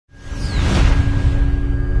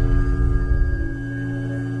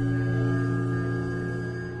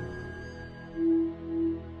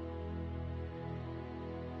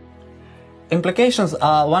Implications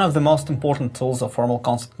are one of the most important tools of formal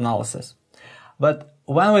concept analysis. But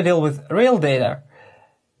when we deal with real data,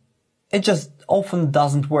 it just often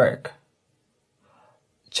doesn't work.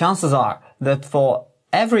 Chances are that for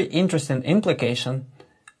every interesting implication,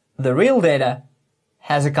 the real data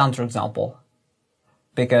has a counterexample.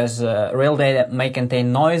 Because real data may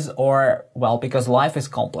contain noise or, well, because life is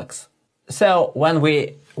complex. So when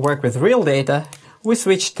we work with real data, we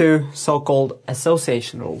switch to so-called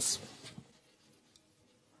association rules.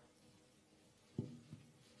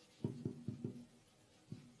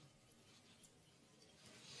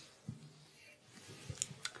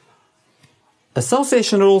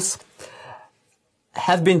 Association rules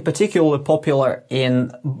have been particularly popular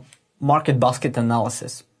in market basket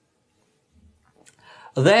analysis.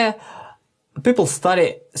 There, people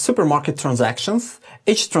study supermarket transactions.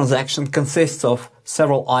 Each transaction consists of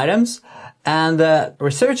several items, and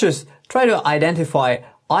researchers try to identify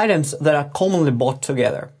items that are commonly bought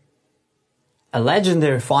together. A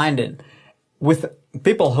legendary finding with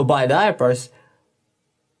people who buy diapers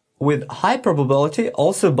with high probability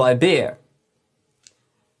also buy beer.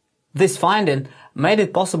 This finding made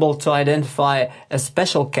it possible to identify a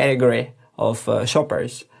special category of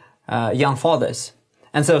shoppers, young fathers.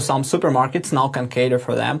 And so some supermarkets now can cater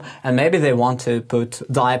for them, and maybe they want to put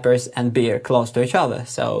diapers and beer close to each other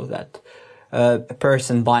so that a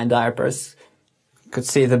person buying diapers could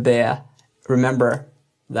see the beer, remember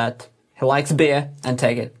that he likes beer, and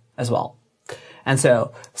take it as well. And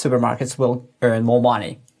so supermarkets will earn more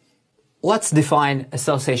money. Let's define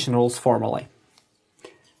association rules formally.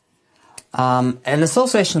 An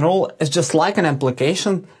association rule is just like an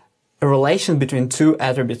implication, a relation between two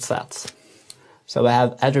attribute sets. So we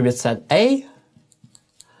have attribute set A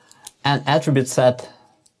and attribute set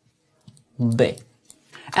B.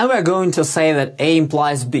 And we're going to say that A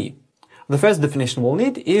implies B. The first definition we'll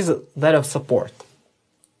need is that of support.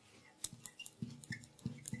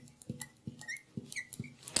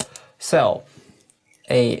 So,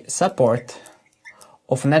 a support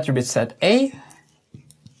of an attribute set A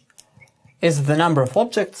is the number of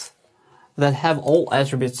objects that have all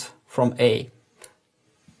attributes from A.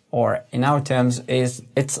 Or, in our terms,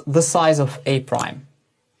 it's the size of A prime.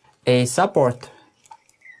 A support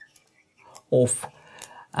of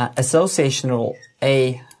association rule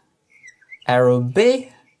A arrow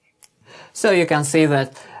B. So you can see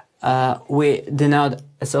that we denote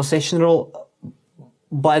association rule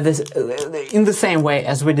by this in the same way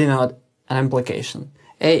as we denote an implication.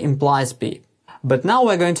 A implies B. But now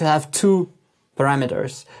we're going to have two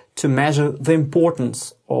parameters to measure the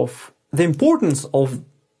importance of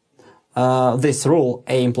this rule,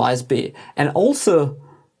 A implies B, and also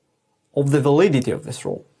of the validity of this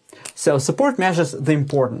rule. So support measures the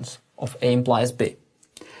importance of A implies B.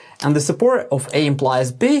 And the support of A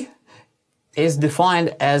implies B is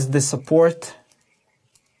defined as the support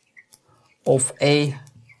of A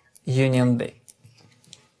union B.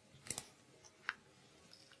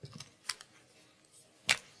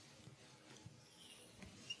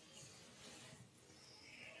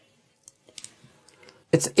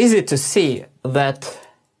 It's easy to see that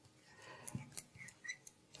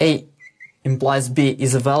A implies B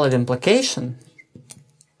is a valid implication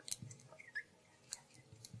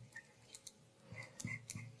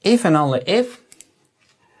if and only if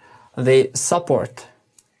the support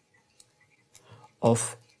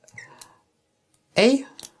of A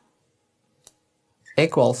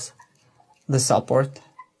equals the support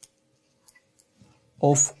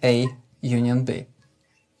of A union B,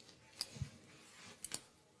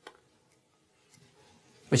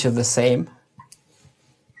 which is the same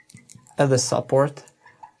as the support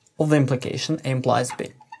of the implication A implies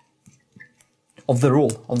B, of the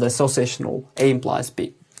rule, of the association rule, A implies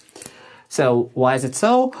B. So why is it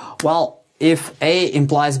so? Well, if A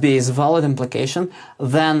implies B is a valid implication,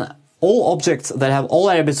 then all objects that have all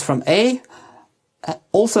attributes from A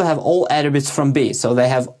also have all attributes from B. So they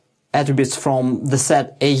have attributes from the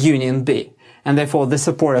set A union B. And therefore the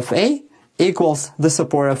support of A equals the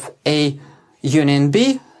support of A union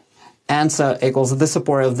B, and so equals the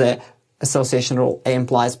support of the association rule A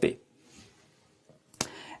implies B.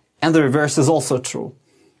 And the reverse is also true.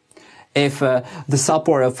 If the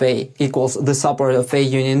support of A equals the support of A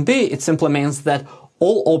union B, it simply means that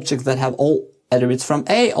all objects that have all attributes from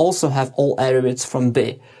A also have all attributes from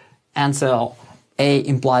B. And so A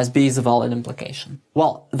implies B is a valid implication.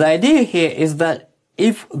 Well, the idea here is that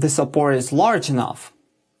if the support is large enough,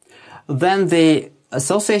 then the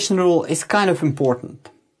association rule is kind of important.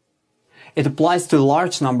 It applies to a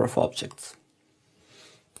large number of objects.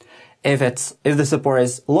 If the support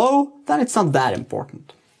is low, then it's not that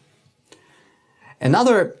important.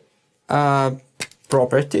 Another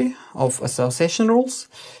property of association rules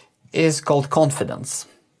is called confidence.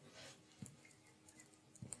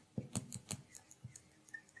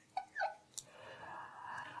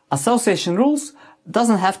 Association rules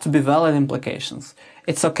doesn't have to be valid implications.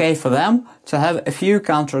 It's okay for them to have a few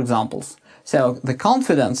counterexamples. So the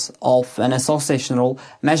confidence of an association rule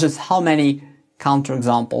measures how many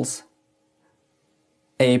counterexamples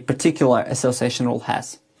a particular association rule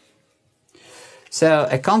has. So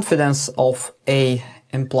a confidence of A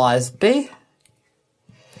implies B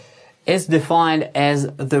is defined as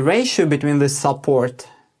the ratio between the support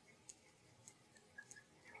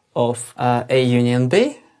of A union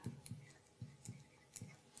B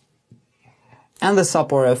and the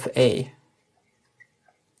support of A.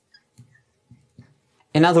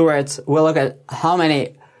 In other words, we look at how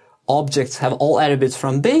many objects have all attributes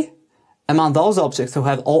from B among those objects who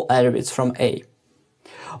have all attributes from A.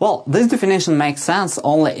 Well, this definition makes sense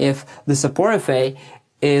only if the support of A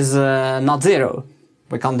is not zero.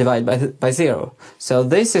 We can't divide by zero. So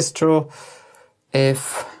this is true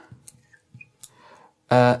if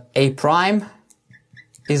A prime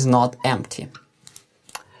is not empty.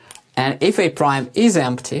 And if A prime is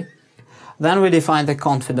empty, then we define the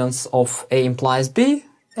confidence of A implies B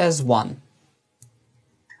as 1.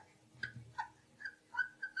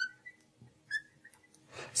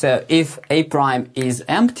 So if A prime is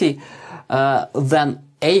empty, then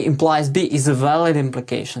A implies B is a valid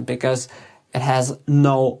implication because it has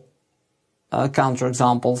no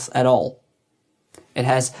counterexamples at all.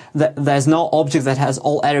 There's no object that has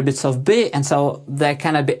all attributes of B, and so there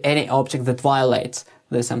cannot be any object that violates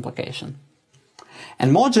this implication.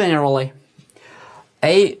 And more generally,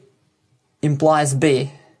 A implies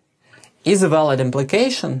B is a valid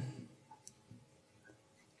implication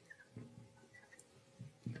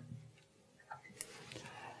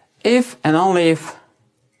if and only if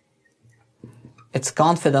its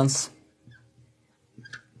confidence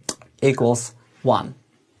equals 1.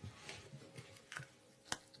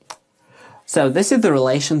 So this is the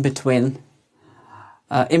relation between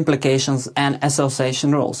implications and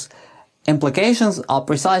association rules. Implications are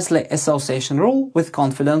precisely association rule with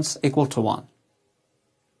confidence equal to 1.